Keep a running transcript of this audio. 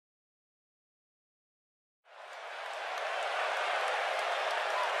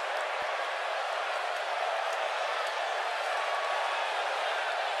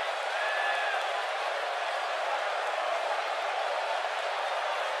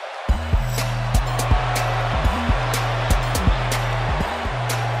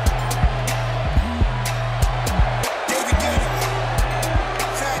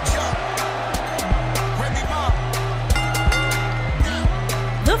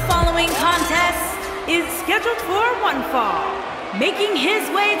following contest is scheduled for one fall. Making his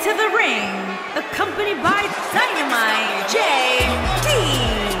way to the ring, accompanied by Dynamite J.D.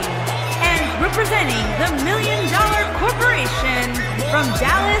 And representing the $1 Million Corporation from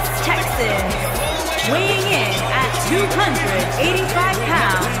Dallas, Texas. Weighing in at 285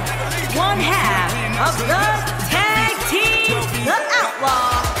 pounds, one half of the tag team, the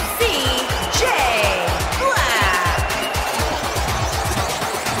Outlaw, C.J. Black.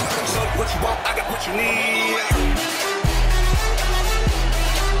 What you want, I got what you need.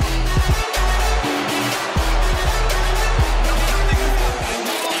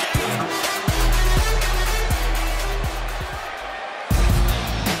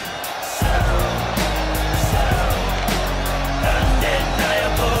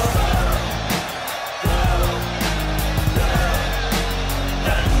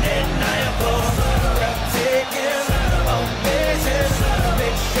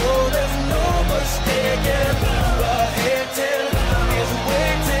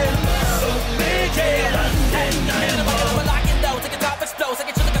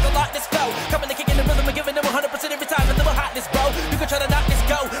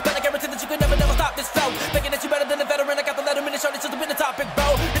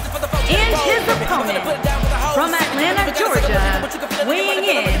 From Atlanta, Georgia, weighing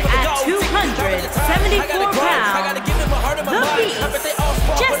in at 274 pounds, the Beast,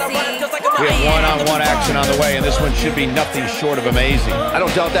 Jester. We have one-on-one action on the way, and this one should be nothing short of amazing. I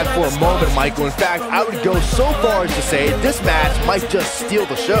don't doubt that for a moment, Michael. In fact, I would go so far as to say this match might just steal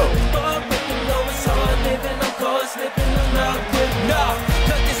the show.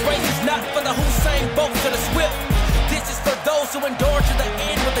 Who endure to the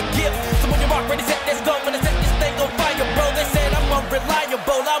end with a gift. So when you're already set, let's go. When I set this thing on fire, bro. They said I'm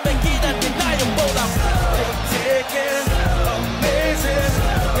unreliable. I'll make it undeniable. I'm taking amazing.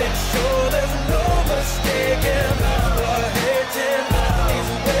 Make sure there's no mistaking. The hating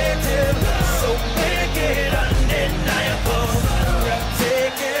is waiting. So make it undeniable.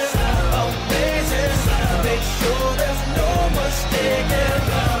 Taking amazing. Make sure there's no mistaking.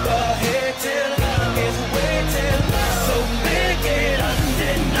 The hating is waiting. So make it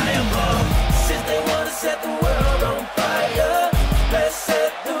undeniable. Since they wanna set the world on fire, let's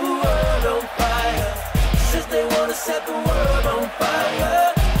set the world on fire. Since they wanna set the world on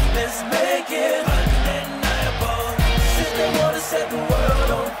fire, let's make it undeniable. Since they wanna set the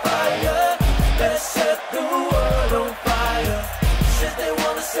world on fire, let's set the world on fire. Since they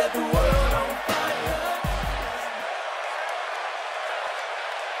wanna set the world on fire.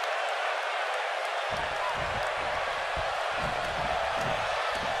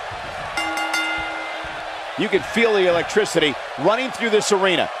 You can feel the electricity running through this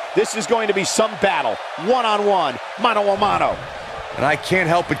arena. This is going to be some battle, one-on-one, mano-a-mano. And I can't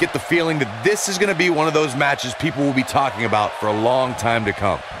help but get the feeling that this is going to be one of those matches people will be talking about for a long time to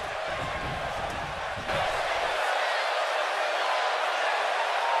come.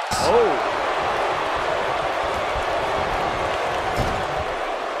 Oh.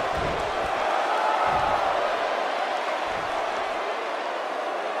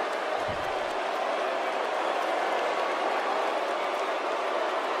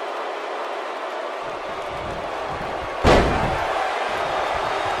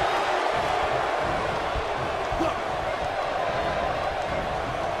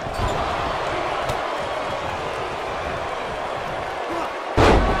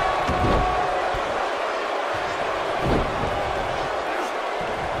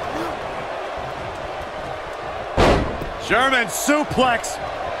 German suplex,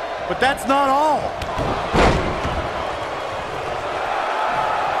 but that's not all.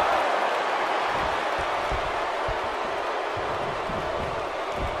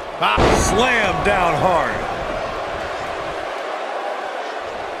 Slam down hard.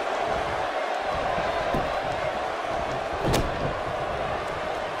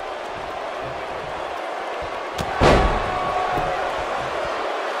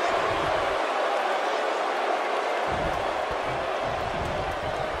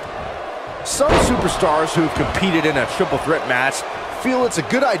 Some superstars who've competed in a triple threat match feel it's a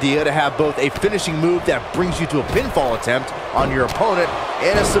good idea to have both a finishing move that brings you to a pinfall attempt on your opponent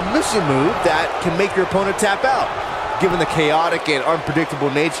and a submission move that can make your opponent tap out. Given the chaotic and unpredictable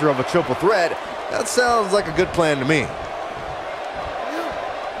nature of a triple threat, that sounds like a good plan to me.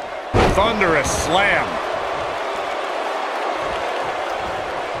 Thunderous slam.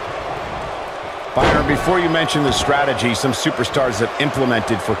 Byron, before you mention the strategy some superstars have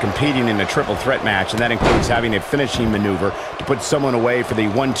implemented for competing in a triple threat match, and that includes having a finishing maneuver to put someone away for the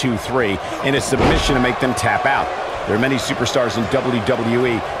 1, 2, 3 and a submission to make them tap out. There are many superstars in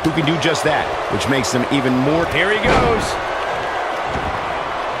WWE who can do just that, which makes them even more. Here he goes.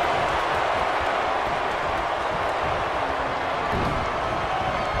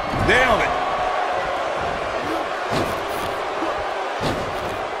 Nailed it.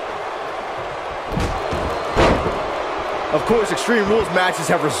 Of course, Extreme Rules matches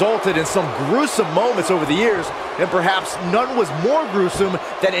have resulted in some gruesome moments over the years, and perhaps none was more gruesome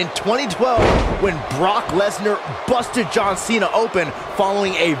than in 2012 when Brock Lesnar busted John Cena open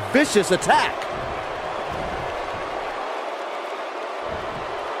following a vicious attack.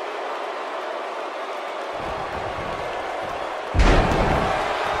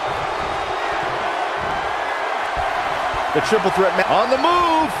 The triple threat match on the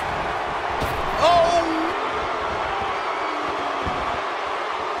move. Oh!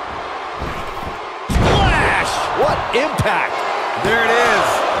 What impact! There it is.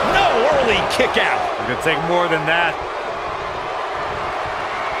 No early kick out. It's going to take more than that.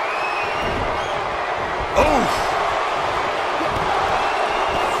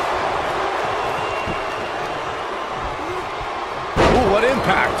 Ooh, what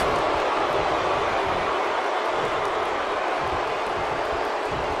impact!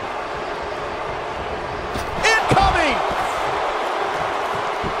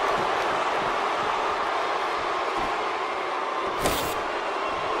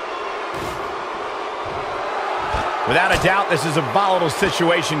 Without a doubt, this is a volatile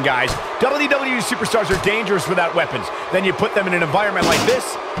situation, guys. WWE superstars are dangerous without weapons. Then you put them in an environment like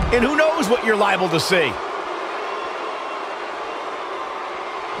this, and who knows what you're liable to see.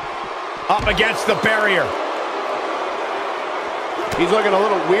 Up against the barrier. He's looking a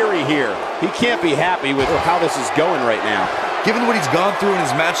little weary here. He can't be happy with how this is going right now. Given what he's gone through in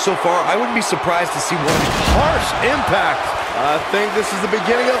his match so far, I wouldn't be surprised to see one of the Harsh impact. I think this is the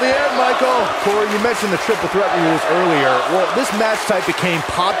beginning of the end, Michael. Corey, you mentioned the triple threat rules earlier. Well, this match type became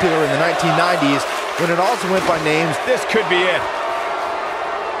popular in the 1990s when it also went by names. This could be it.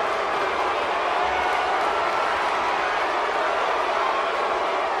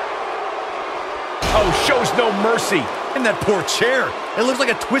 Oh, shows no mercy. And that poor chair. It looks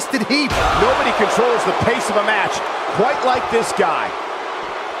like a twisted heap. Nobody controls the pace of a match quite like this guy.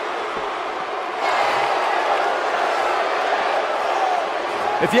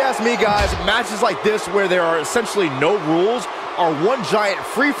 If you ask me, guys, matches like this where there are essentially no rules are one giant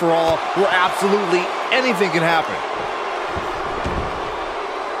free-for-all where absolutely anything can happen.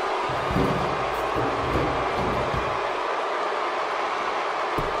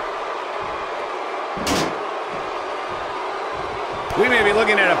 We may be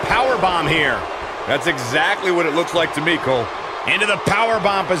looking at a powerbomb here. That's exactly what it looks like to me, Cole. Into the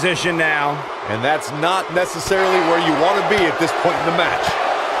powerbomb position now. And that's not necessarily where you want to be at this point in the match.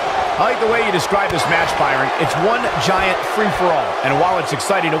 I like the way you describe this match, Byron. It's one giant free-for-all. And while it's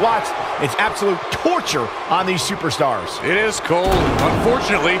exciting to watch, it's absolute torture on these superstars. It is, Cole.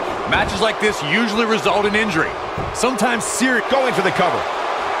 Unfortunately, matches like this usually result in injury. Sometimes serious. Going for the cover.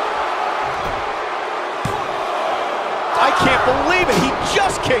 I can't believe it. He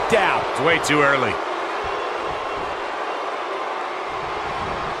just kicked out. It's way too early.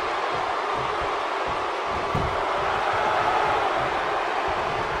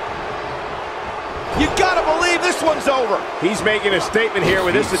 You gotta believe this one's over. He's making a statement here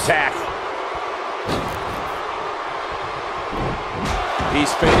with this attack.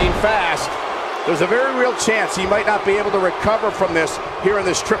 He's fading fast. There's a very real chance he might not be able to recover from this here in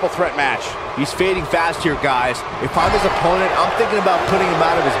this triple threat match. He's fading fast here, guys. If I'm his opponent, I'm thinking about putting him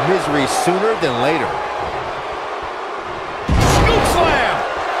out of his misery sooner than later. Scoop slam!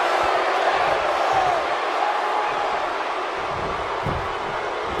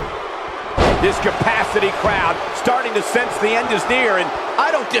 This capacity crowd starting to sense the end is near, and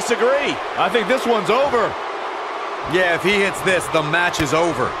I don't disagree. I think this one's over. Yeah, if he hits this, the match is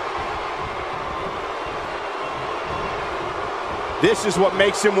over. This is what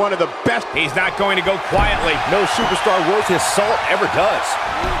makes him one of the best. He's not going to go quietly. No superstar worth his salt ever does.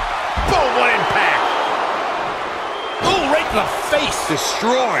 Boom, what impact. Ooh, right in the face.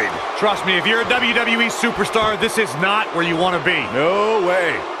 Destroyed. Trust me, if you're a WWE superstar, this is not where you want to be. No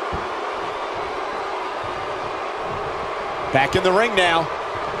way. Back in the ring now.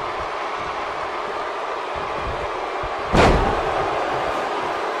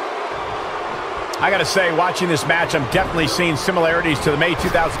 I gotta say, watching this match, I'm definitely seeing similarities to the May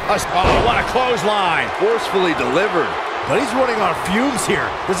 2000. Oh, what a clothesline. Forcefully delivered. But he's running on fumes here.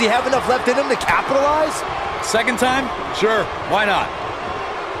 Does he have enough left in him to capitalize? Second time? Sure, why not?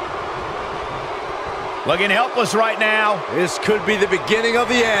 Looking helpless right now. This could be the beginning of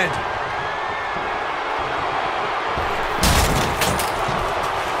the end.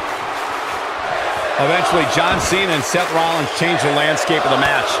 Eventually, John Cena and Seth Rollins changed the landscape of the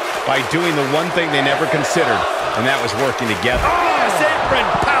match by doing the one thing they never considered, and that was working together. Yes, apron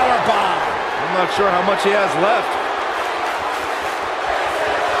powerbomb. I'm not sure how much he has left.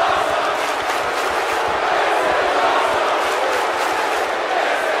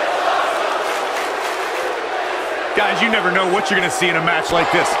 Guys, you never know what you're going to see in a match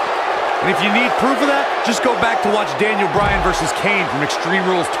like this. And if you need proof of that, just go back to watch Daniel Bryan versus Kane from Extreme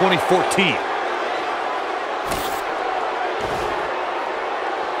Rules 2014.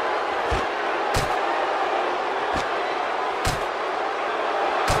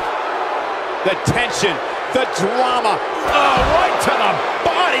 The tension, the drama, oh, right to the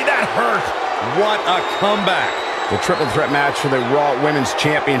body, that hurt. What a comeback. The triple threat match for the Raw Women's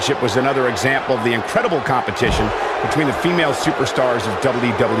Championship was another example of the incredible competition between the female superstars of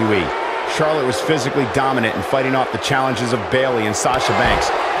WWE. Charlotte was physically dominant and fighting off the challenges of Bayley and Sasha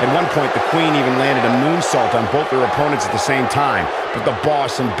Banks. At one point, the Queen even landed a moonsault on both their opponents at the same time, but the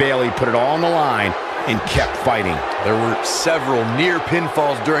Boss and Bayley put it all on the line and kept fighting. There were several near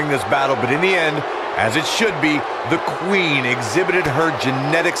pinfalls during this battle, but in the end, as it should be, the Queen exhibited her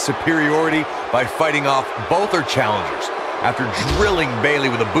genetic superiority by fighting off both her challengers. After drilling Bayley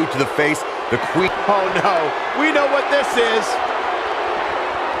with a boot to the face, the Queen... Oh no, we know what this is.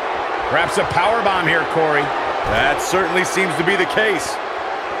 Perhaps a powerbomb here, Corey. That certainly seems to be the case.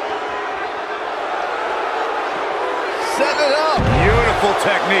 Set it up. Beautiful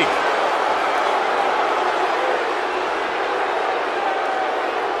technique.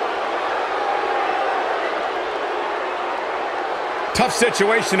 Tough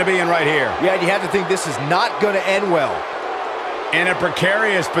situation to be in right here. Yeah, and you have to think this is not going to end well. In a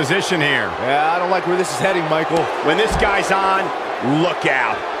precarious position here. Yeah, I don't like where this is heading, Michael. When this guy's on, look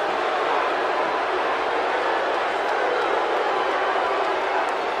out.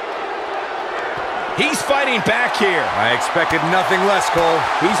 He's fighting back here. I expected nothing less, Cole.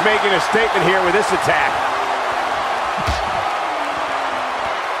 He's making a statement here with this attack.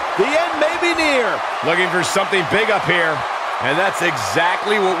 The end may be near. Looking for something big up here. And that's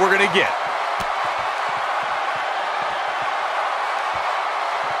exactly what we're going to get.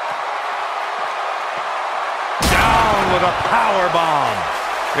 Down with a power bomb.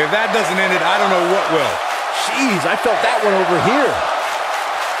 If that doesn't end it, I don't know what will. Jeez, I felt that one over here.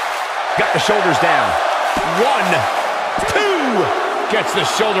 Got the shoulders down. 1, 2. Gets the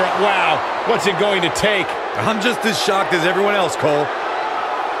shoulder up. Wow, what's it going to take? I'm just as shocked as everyone else, Cole.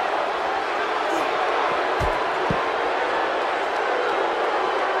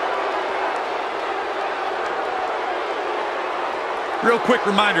 Real quick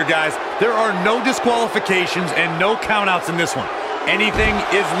reminder, guys, there are no disqualifications and no countouts in this one. Anything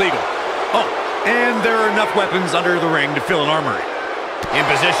is legal. Oh, and there are enough weapons under the ring to fill an armory. In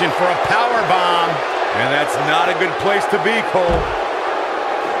position for a power bomb. And that's not a good place to be, Cole.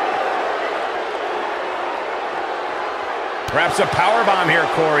 Perhaps a power bomb here,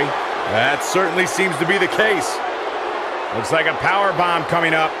 Corey. That certainly seems to be the case. Looks like a power bomb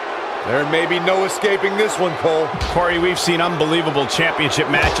coming up. There may be no escaping this one, Cole. Corey, we've seen unbelievable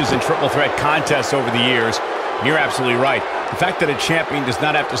championship matches and triple threat contests over the years. You're absolutely right. The fact that a champion does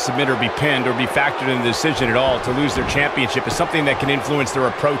not have to submit or be pinned or be factored in the decision at all to lose their championship is something that can influence their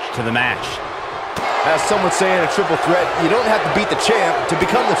approach to the match. As some would say in a triple threat, you don't have to beat the champ to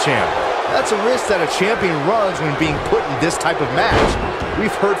become the champ. That's a risk that a champion runs when being put in this type of match.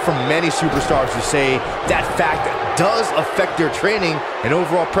 We've heard from many superstars who say that fact does affect their training and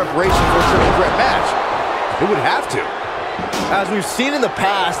overall preparation for a triple threat match. It would have to. As we've seen in the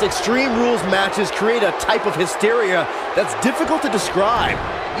past, Extreme Rules matches create a type of hysteria that's difficult to describe,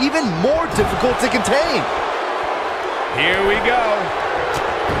 even more difficult to contain. Here we go.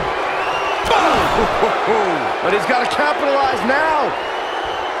 But he's got to capitalize now.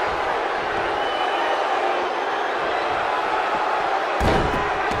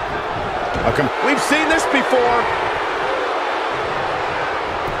 We've seen this before.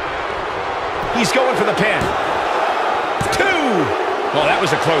 He's going for the pin. 2. Well, that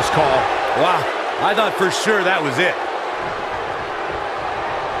was a close call. Wow, I thought for sure that was it.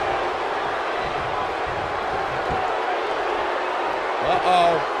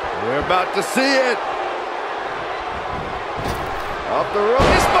 Uh-oh, we're about to see it. Off the rope.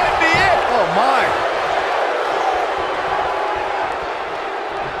 This might be it. Oh, my.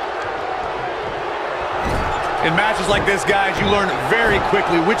 In matches like this, guys, you learn very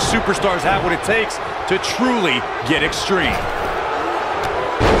quickly which superstars have what it takes to truly get extreme.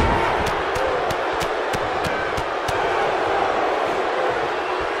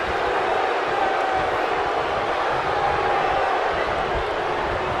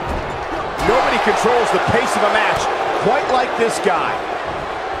 Nobody controls the pace of a match quite like this guy.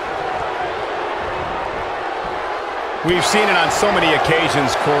 We've seen it on so many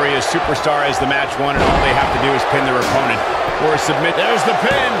occasions, Corey. A superstar has the match won, and all they have to do is pin their opponent or submit. There's the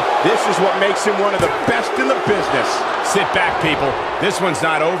pin. This is what makes him one of the best in the business. Sit back, people. This one's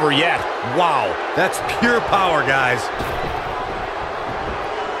not over yet. Wow, that's pure power, guys.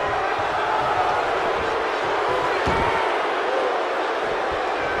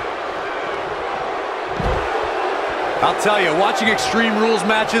 I'll tell you, watching Extreme Rules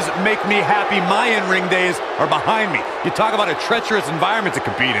matches make me happy my in-ring days are behind me. You talk about a treacherous environment to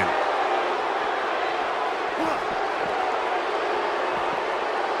compete in.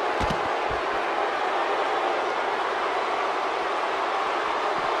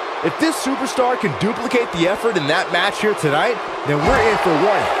 If this superstar can duplicate the effort in that match here tonight, then we're in for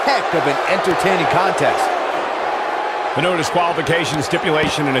one heck of an entertaining contest. The no disqualification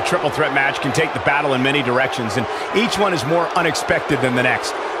stipulation in a triple threat match can take the battle in many directions, and each one is more unexpected than the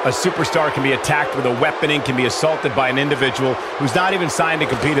next. A superstar can be attacked with a weapon and can be assaulted by an individual who's not even signed to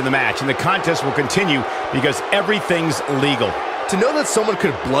compete in the match, and the contest will continue because everything's legal. To know that someone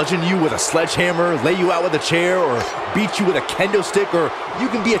could bludgeon you with a sledgehammer, lay you out with a chair, or beat you with a kendo stick, or you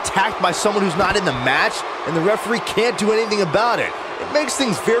can be attacked by someone who's not in the match and the referee can't do anything about it. It makes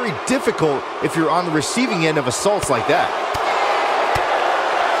things very difficult if you're on the receiving end of assaults like that.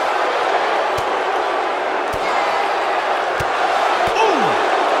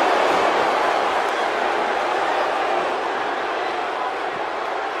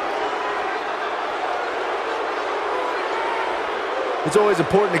 It's always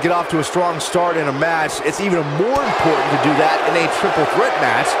important to get off to a strong start in a match. It's even more important to do that in a triple threat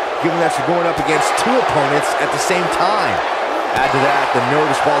match, given that you're going up against two opponents at the same time. Add to that the no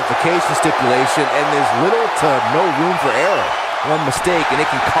disqualification stipulation, and there's little to no room for error. One mistake, and it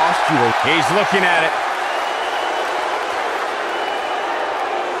can cost you. He's looking at it.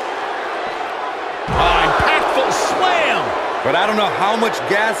 Oh, impactful slam! But I don't know how much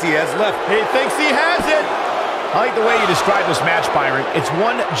gas he has left. He thinks he has it. I like the way you describe this match, Byron. It's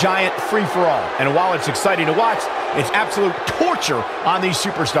one giant free-for-all. And while it's exciting to watch, it's absolute torture on these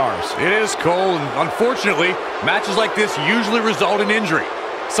superstars. It is, Cole, and unfortunately, matches like this usually result in injury.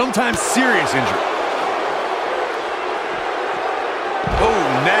 Sometimes serious injury.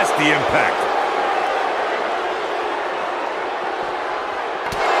 Oh, nasty impact.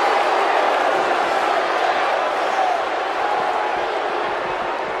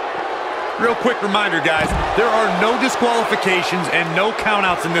 Real quick reminder, guys, there are no disqualifications and no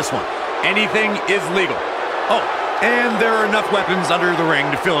countouts in this one. Anything is legal. Oh, and there are enough weapons under the ring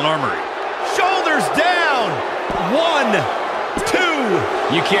to fill an armory. Shoulders down. 1,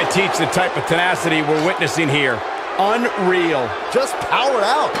 2. You can't teach the type of tenacity we're witnessing here. Unreal. Just power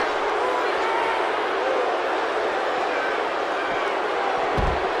out.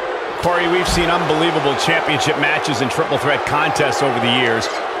 Corey, we've seen unbelievable championship matches and triple threat contests over the years.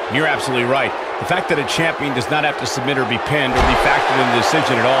 You're absolutely right. The fact that a champion does not have to submit or be pinned or be factored in the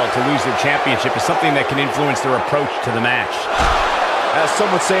decision at all to lose their championship is something that can influence their approach to the match. As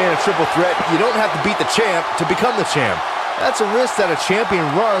some would say in a triple threat, you don't have to beat the champ to become the champ. That's a risk that a champion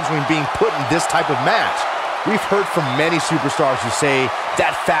runs when being put in this type of match. We've heard from many superstars who say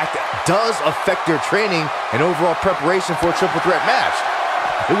that fact does affect their training and overall preparation for a triple threat match.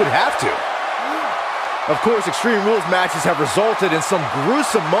 It would have to. Of course, Extreme Rules matches have resulted in some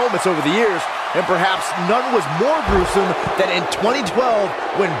gruesome moments over the years, and perhaps none was more gruesome than in 2012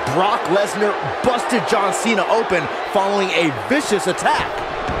 when Brock Lesnar busted John Cena open following a vicious attack.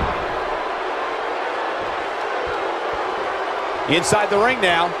 Inside the ring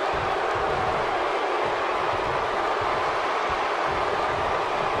now.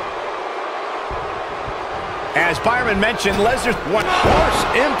 As Byron mentioned, Lesnar, what harsh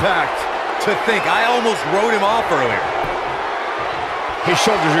impact. To think, I almost wrote him off earlier. His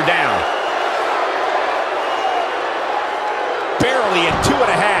shoulders are down. Barely at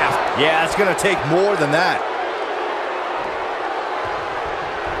 2.5. Yeah, it's going to take more than that.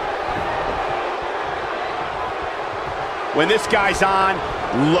 When this guy's on,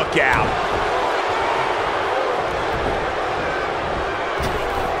 look out.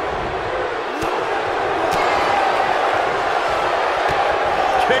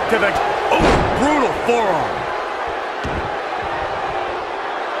 Kick to the... Oh, brutal forearm.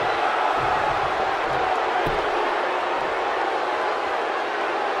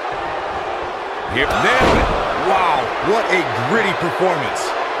 Here, nailed it. Wow, what a gritty performance.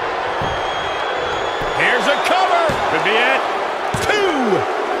 Here's a cover. Could be it.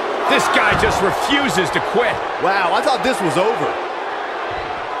 2. This guy just refuses to quit. Wow, I thought this was over.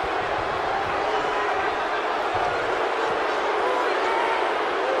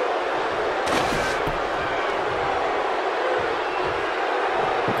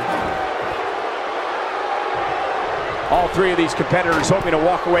 three of these competitors hoping to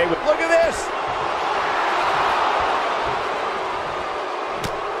walk away with... Look at this!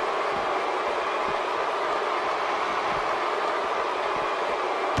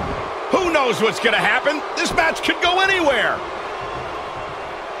 Who knows what's going to happen? This match could go anywhere.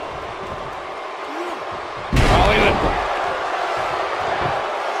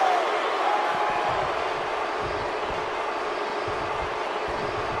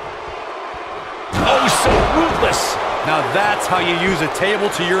 Oh, so ruthless. Now that's how you use a table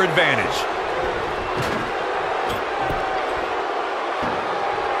to your advantage.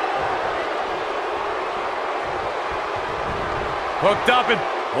 Hooked up and...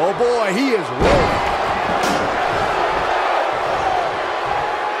 Oh boy, he is rolling.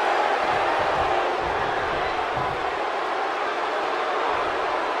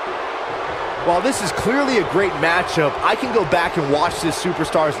 While this is clearly a great matchup, I can go back and watch this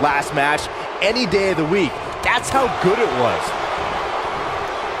superstar's last match any day of the week. That's how good it was.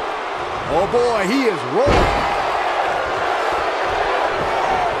 Oh boy, he is rolling.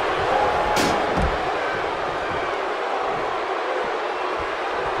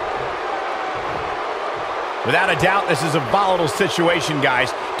 Without a doubt, this is a volatile situation,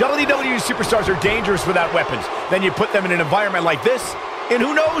 guys. WWE superstars are dangerous without weapons. Then you put them in an environment like this, and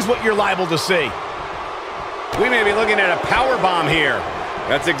who knows what you're liable to see. We may be looking at a power bomb here.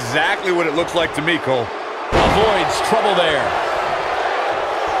 That's exactly what it looks like to me, Cole. Avoids trouble there.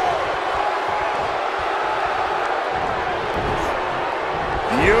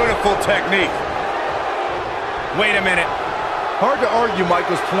 Beautiful technique. Wait a minute. Hard to argue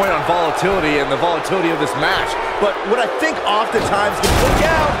Michael's point on volatility and the volatility of this match, but what I think oftentimes is look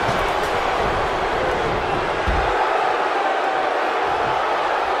out.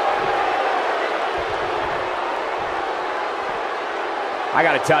 I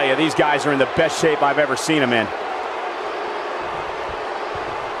got to tell you, these guys are in the best shape I've ever seen them in.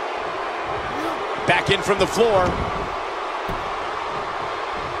 Back in from the floor.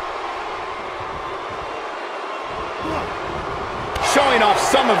 Showing off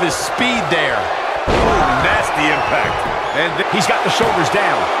some of his speed there. Ooh, nasty impact. And he's got the shoulders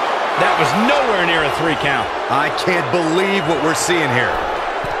down. That was nowhere near a 3 count. I can't believe what we're seeing here.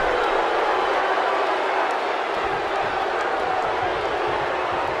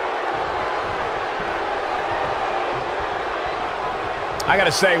 I gotta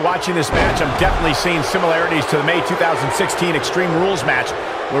say, watching this match, I'm definitely seeing similarities to the May 2016 Extreme Rules match,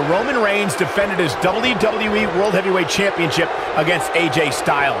 where Roman Reigns defended his WWE World Heavyweight Championship against AJ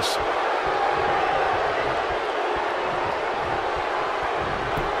Styles.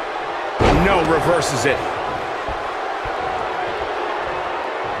 No, reverses it.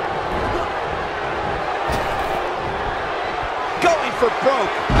 Going for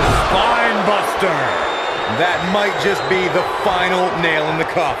broke. Spine buster. That might just be the final nail in the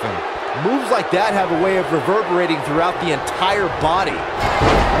coffin. Moves like that have a way of reverberating throughout the entire body.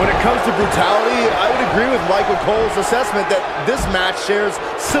 When it comes to brutality, I would agree with Michael Cole's assessment that this match shares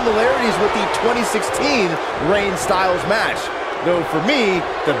similarities with the 2016 Reigns-Styles match. Though for me,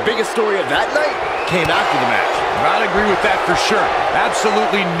 the biggest story of that night came after the match. I'd agree with that for sure.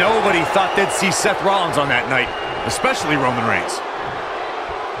 Absolutely nobody thought they'd see Seth Rollins on that night, especially Roman Reigns.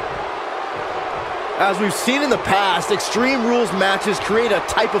 As we've seen in the past, Extreme Rules matches create a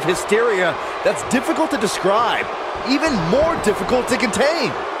type of hysteria that's difficult to describe, even more difficult to contain.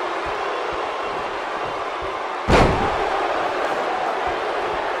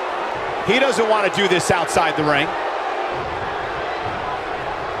 He doesn't want to do this outside the ring.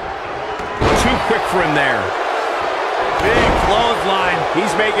 Too quick for him there. Big clothesline.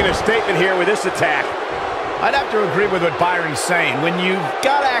 He's making a statement here with this attack. I'd have to agree with what Byron's saying. When you've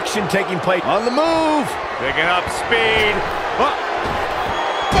got action taking place on the move, Picking up speed. oh,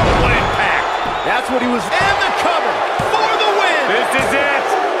 what impact! That's what he was... And the cover for the win! This is it.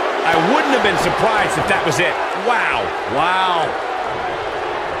 I wouldn't have been surprised if that was it. Wow. Wow.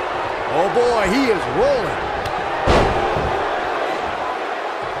 Oh boy, he is rolling.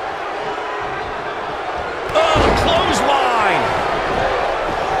 Oh, clothesline!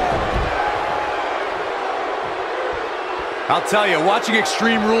 I'll tell you, watching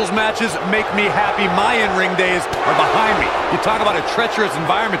Extreme Rules matches make me happy. My in-ring days are behind me. You talk about a treacherous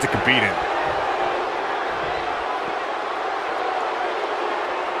environment to compete in.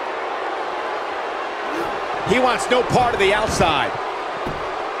 He wants no part of the outside.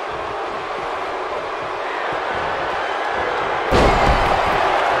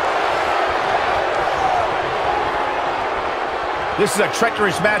 This is a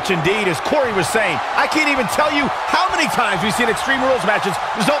treacherous match indeed, as Corey was saying. I can't even tell you how many times we've seen Extreme Rules matches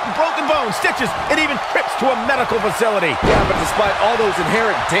result in broken bones, stitches, and even trips to a medical facility. Yeah, but despite all those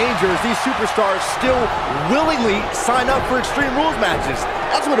inherent dangers, these superstars still willingly sign up for Extreme Rules matches.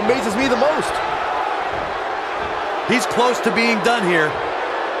 That's what amazes me the most. He's close to being done here.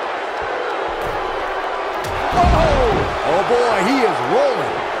 Oh boy, he is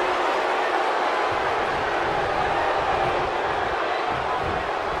rolling.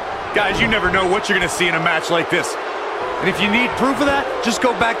 Guys, you never know what you're going to see in a match like this. And if you need proof of that, just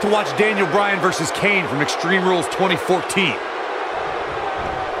go back to watch Daniel Bryan versus Kane from Extreme Rules 2014.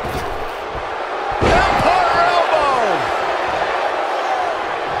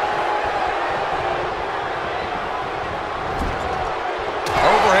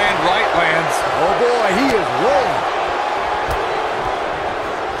 Overhand right lands. Oh boy, he is rolling.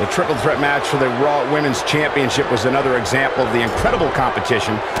 The triple threat match for the Raw Women's Championship was another example of the incredible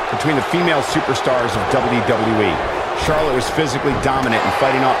competition between the female superstars of WWE. Charlotte was physically dominant in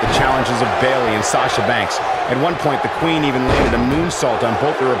fighting off the challenges of Bayley and Sasha Banks. At one point, the Queen even landed a moonsault on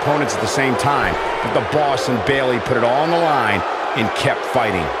both her opponents at the same time, but the Boss and Bayley put it all on the line and kept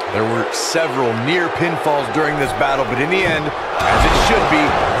fighting. There were several near pinfalls during this battle, but in the end, as it should be,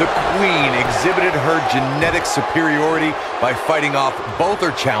 the Queen exhibited her genetic superiority by fighting off both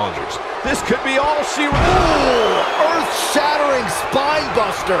her challengers. This could be all she wrote. Earth-shattering spine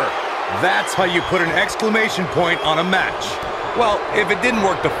buster. That's how you put an exclamation point on a match. Well, if it didn't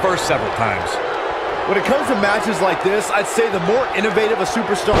work the first several times. When it comes to matches like this, I'd say the more innovative a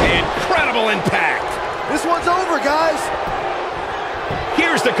superstar... Incredible impact. This one's over, guys.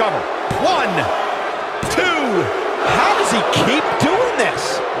 Here's the cover. 1, 2. How does he keep doing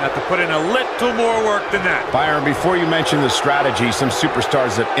this? Have to put in a little more work than that. Byron, before you mention the strategy some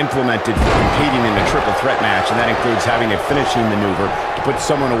superstars have implemented for competing in a triple threat match, and that includes having a finishing maneuver to put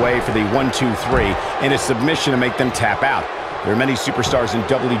someone away for the 1, 2, 3, and a submission to make them tap out. There are many superstars in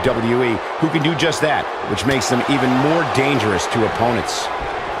WWE who can do just that, which makes them even more dangerous to opponents.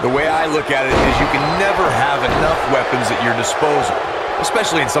 The way I look at it is you can never have enough weapons at your disposal,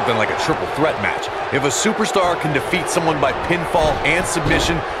 especially in something like a triple threat match. If a superstar can defeat someone by pinfall and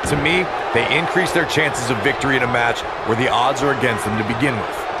submission, to me, they increase their chances of victory in a match where the odds are against them to begin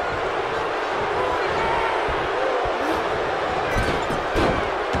with.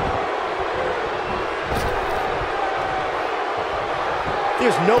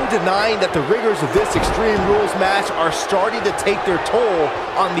 There's no denying that the rigors of this Extreme Rules match are starting to take their toll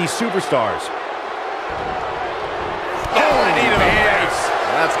on these superstars. Oh, knee to the face.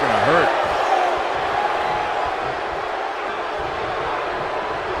 That's gonna hurt.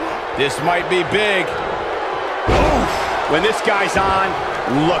 This might be big. Oof. When this guy's on,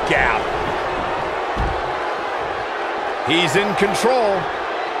 look out. He's in control.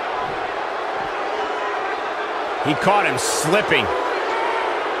 He caught him slipping.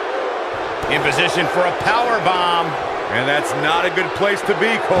 In position for a power bomb. And that's not a good place to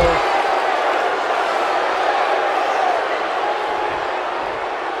be, Cole.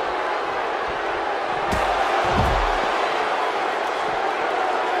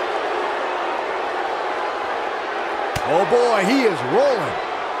 Oh boy, he is rolling.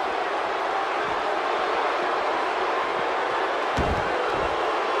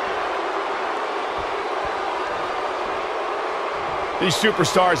 These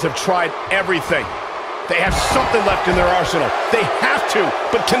superstars have tried everything. They have something left in their arsenal. They have to,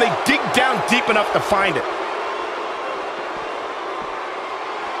 but can they dig down deep enough to find it?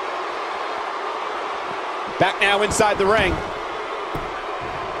 Back now inside the ring.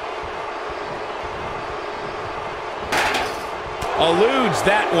 Eludes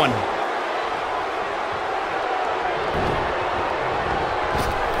that one.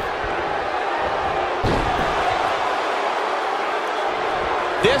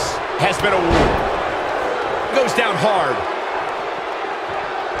 This has been a war. Goes down hard.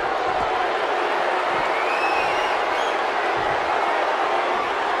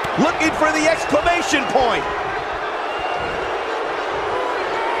 Looking for the exclamation point.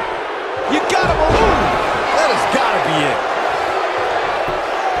 You gotta believe. That has gotta be it.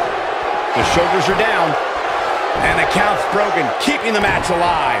 The shoulders are down. And the count's broken, keeping the match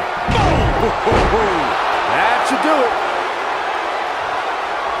alive. Boom! That should do it.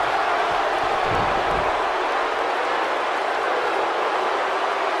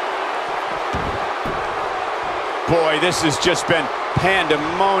 Boy, this has just been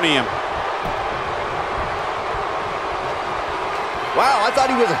pandemonium. Wow, I thought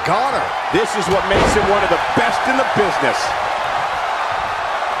he was a goner. This is what makes him one of the best in the business.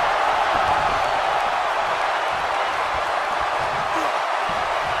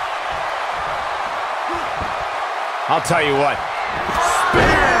 I'll tell you what.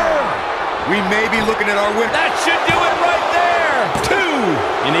 Spear! We may be looking at our win. That should do it right there. 2.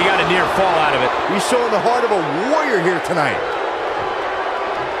 And he got a near fall out of it. He's showing the heart of a warrior here tonight.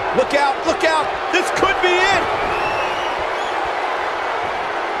 Look out, look out. This could be it.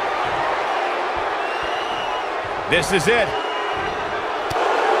 This is it.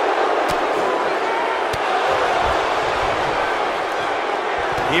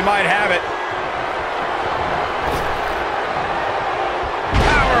 He might have it.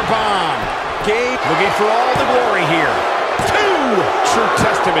 Powerbomb. Gabe looking for all the glory here. 2. True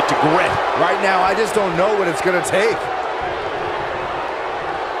testament to grit. Right now, I just don't know what it's going to take.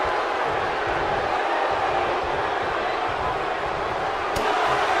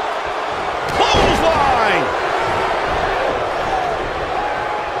 Clothesline.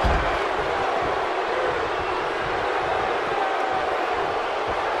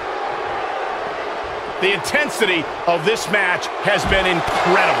 The intensity of this match has been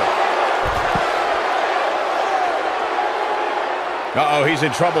incredible. Uh-oh, he's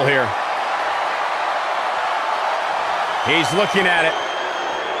in trouble here. He's looking at it.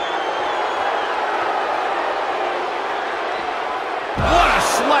 What a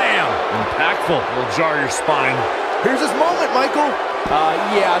slam! Impactful. Will jar your spine. Here's his moment, Michael.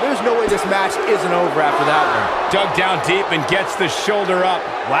 Yeah, there's no way this match isn't over after that one. Dug down deep and gets the shoulder up.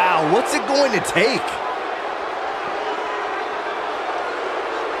 Wow, what's it going to take?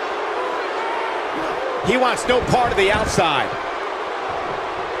 He wants no part of the outside.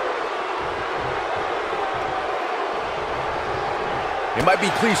 It might be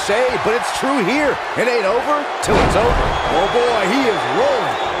cliche, but it's true here. It ain't over till it's over. Oh boy, he is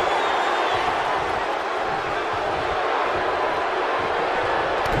rolling.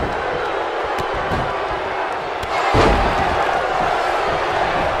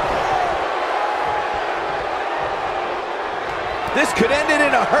 This could end it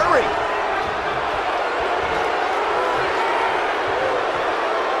in a hurry.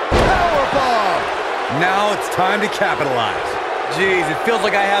 Now it's time to capitalize. Jeez, it feels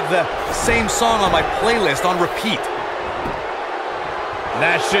like I have the same song on my playlist on repeat.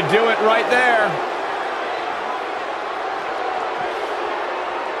 That should do it right there.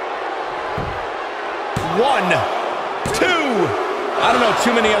 One, 2. I don't know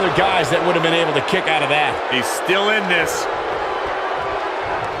too many other guys that would have been able to kick out of that. He's still in this.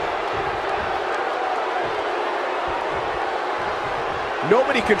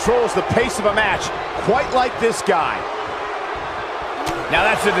 Nobody controls the pace of a match quite like this guy. Now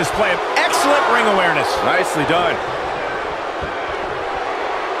that's a display of excellent ring awareness. Nicely done.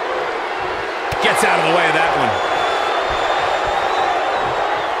 Gets out of the way of that one.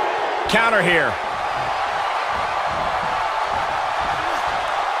 Counter here.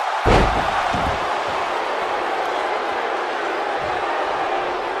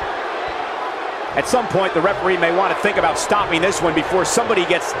 At some point, the referee may want to think about stopping this one before somebody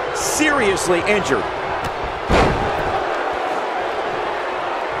gets seriously injured.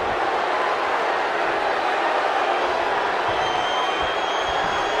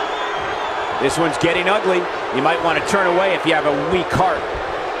 This one's getting ugly. You might want to turn away if you have a weak heart.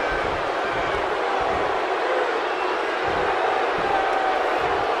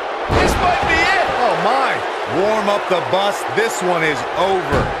 This might be it. Oh my. Warm up the bus. This one is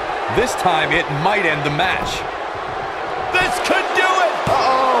over. This time, it might end the match. This could do it!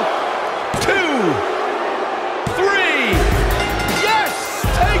 Uh-oh. 2, 3. Yes!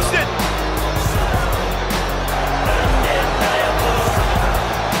 Takes it!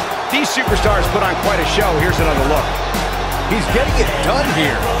 These superstars put on quite a show. Here's another look. He's getting it done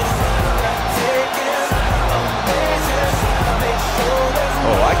here.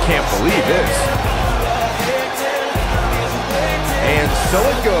 Oh, I can't believe this. And so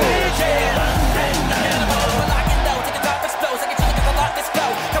it goes.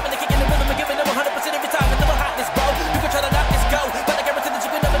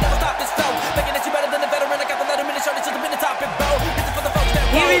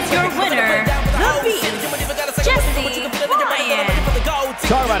 Here is your winner, the Beast, Jester, Bryant.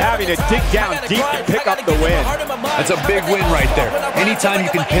 Talk about having to dig down deep to pick up the win. That's a big win right there. Anytime you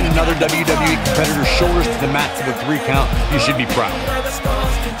can pin another WWE competitor's shoulders to the mat for the 3 count, you should be proud.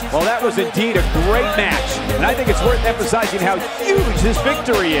 Well, that was indeed a great match, and I think it's worth emphasizing how huge this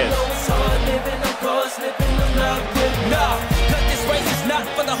victory is.